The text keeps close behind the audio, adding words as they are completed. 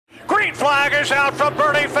Green flag is out from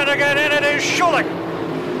Bernie Finnegan, and it is Schulich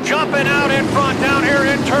jumping out in front down here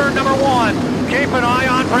in turn number 1. Keep an eye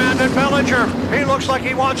on Brandon Bellinger. He looks like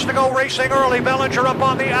he wants to go racing early. Bellinger up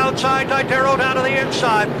on the outside, Didero down to the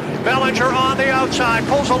inside. Bellinger on the outside,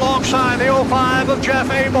 pulls alongside the 05 of Jeff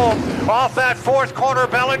Abel. Off that 4th corner,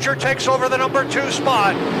 Bellinger takes over the number 2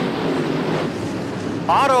 spot.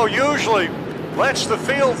 Otto usually lets the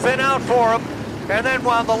field thin out for him, and then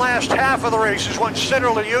while the last half of the race is when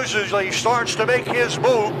Sitterly usually starts to make his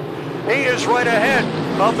move. He is right ahead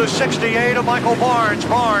of the 68 of Michael Barnes.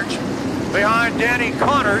 Barnes behind Danny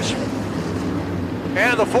Connors,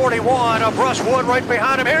 and the 41 of Russ Wood right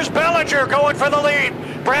behind him. Here's Bellinger going for the lead.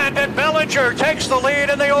 Brandon Bellinger takes the lead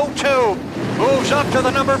in the 02. Moves up to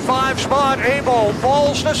the number 5 spot. Abel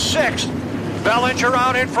falls to 6th. Bellinger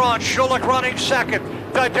out in front. Schulich running 2nd.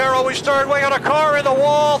 Didero is 3rd. We got a car in the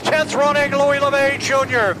wall. 10th running Louis LeVay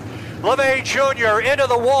Jr. LeVay Jr. into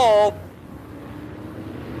the wall.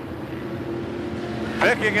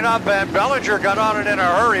 Picking it up, and Bellinger got on it in a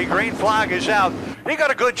hurry. Green flag is out. He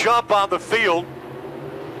got a good jump on the field.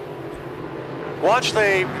 Once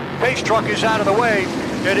the pace truck is out of the way,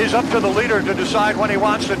 it is up to the leader to decide when he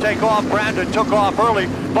wants to take off. Brandon took off early,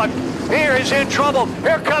 but here is in trouble.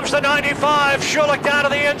 Here comes the 95. Schulich down to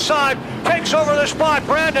the inside, takes over the spot.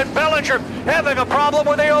 Brandon Bellinger having a problem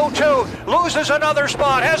with the 02. Loses another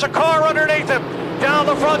spot, has a car underneath him. Down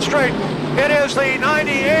the front straight, it is the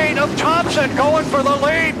 98 of Thompson going for the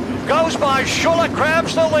lead. Goes by Schulich,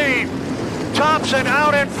 grabs the lead. Thompson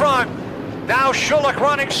out in front. Now Schulich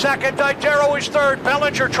running 2nd. Didero is 3rd.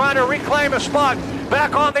 Bellinger trying to reclaim a spot.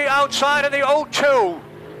 Back on the outside of the 02.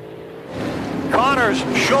 Connors,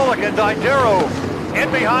 Schulich, and Didero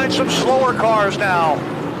in behind some slower cars now.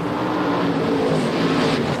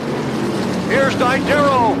 Here's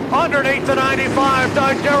Didero underneath the 95.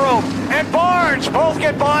 Didero and Barnes both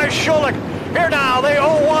get by Schulich. Here now, the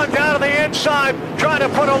 01 down to the inside, trying to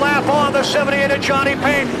put a lap on the 78 of Johnny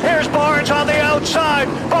Payne. Here's Barnes on the outside.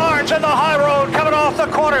 Barnes in the high road, coming off the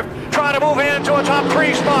corner, trying to move into a top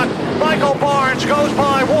 3 spot. Michael Barnes goes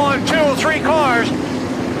by 1, 2, 3 cars.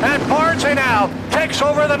 And Barnesy now takes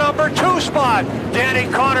over the number 2 spot.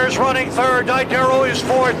 Danny Connors running 3rd. Didero is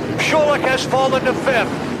 4th. Schulich has fallen to 5th.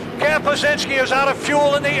 Kapuzinski is out of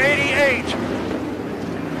fuel in the 88.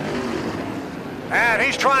 And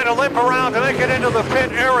he's trying to limp around to make it into the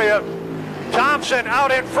pit area. Thompson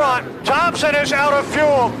out in front. Thompson is out of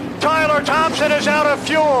fuel. Tyler Thompson is out of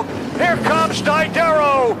fuel. Here comes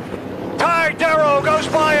Didero. Didero goes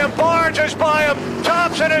by him. Barnes is by him.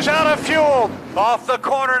 Thompson is out of fuel. Off the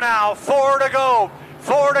corner now. 4 to go.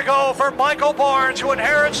 4 to go for Michael Barnes, who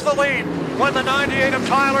inherits the lead when the 98 of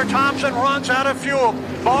Tyler Thompson runs out of fuel.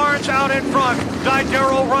 Barnes out in front.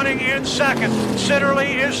 Didero running in 2nd.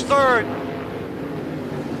 Sitterly is 3rd.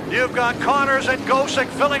 You've got Connors and Gosick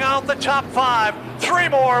filling out the top 5. 3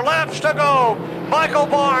 more laps to go. Michael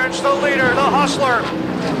Barnes, the leader, the hustler.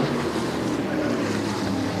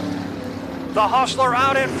 The hustler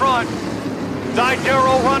out in front.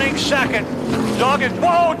 Didero running 2nd.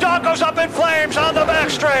 Doug goes up in flames on the back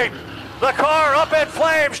straight. The car up in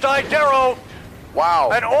flames. Didero. Wow.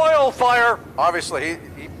 An oil fire. Obviously,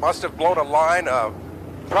 he must have blown a line.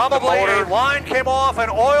 Probably a line came off, an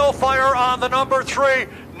oil fire on the number 3.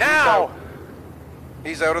 Now,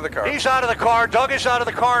 he's out of the car. He's out of the car. Doug is out of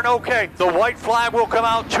the car, and okay. The white flag will come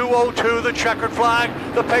out, 202, the checkered flag.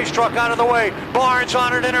 The pace truck out of the way. Barnes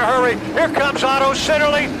on it in a hurry. Here comes Otto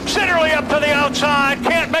Sitterly. Sitterly up to the outside.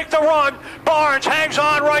 Can't make the run. Barnes hangs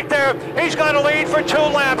on right there. He's got a lead for 2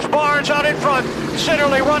 laps. Barnes out in front.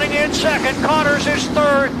 Sitterly running in 2nd. Connors is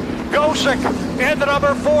 3rd. Gosick in the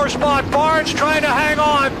number 4 spot. Barnes trying to hang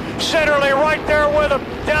on. Sitterly right there with him.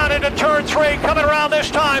 Down into turn 3. Coming around this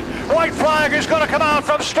time. White flag is going to come out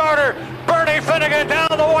from starter. Bernie Finnegan down.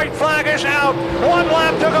 The white flag is out. 1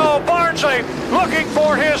 lap to go. Barnsley looking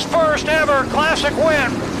for his first ever Classic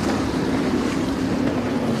win.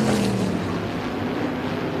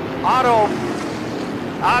 Otto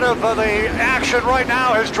out of the action right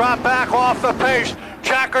now has dropped back off the pace.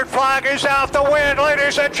 Checkered flag is out. The win,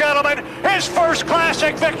 ladies and gentlemen, his first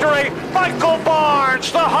Classic victory. Michael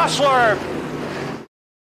Barnes, the hustler.